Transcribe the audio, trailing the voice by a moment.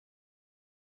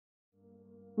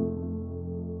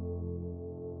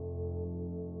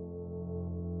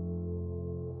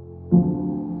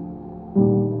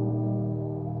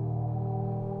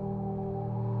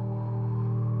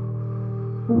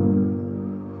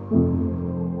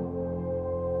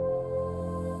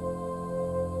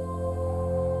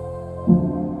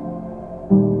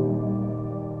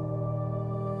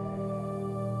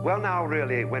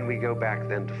really, when we go back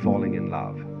then to falling in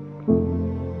love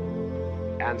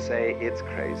and say it's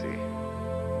crazy,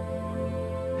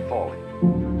 falling.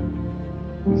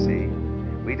 You see,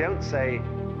 we don't say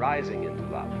rising into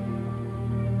love.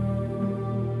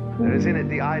 There is in it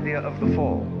the idea of the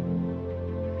fall.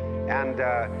 And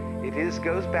it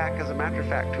goes back, as a matter of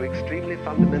fact, to extremely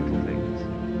fundamental things.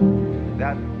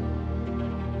 That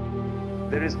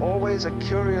there is always a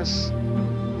curious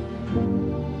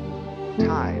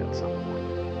tie at some point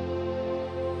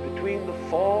between the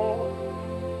fall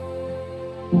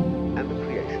and the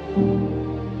creation.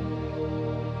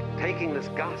 Taking this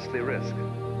ghastly risk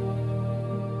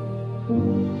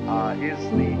is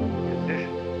the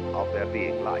condition of there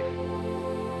being life.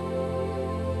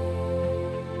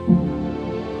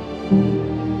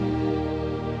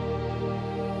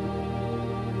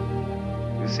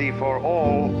 You see, for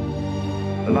all,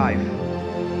 life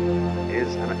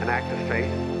is an act of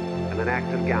faith and an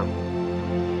act of gamble.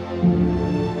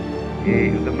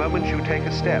 The moment you take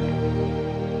a step,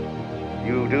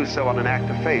 you do so on an act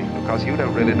of faith, because you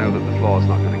don't really know that the floor is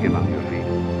not going to give under your feet.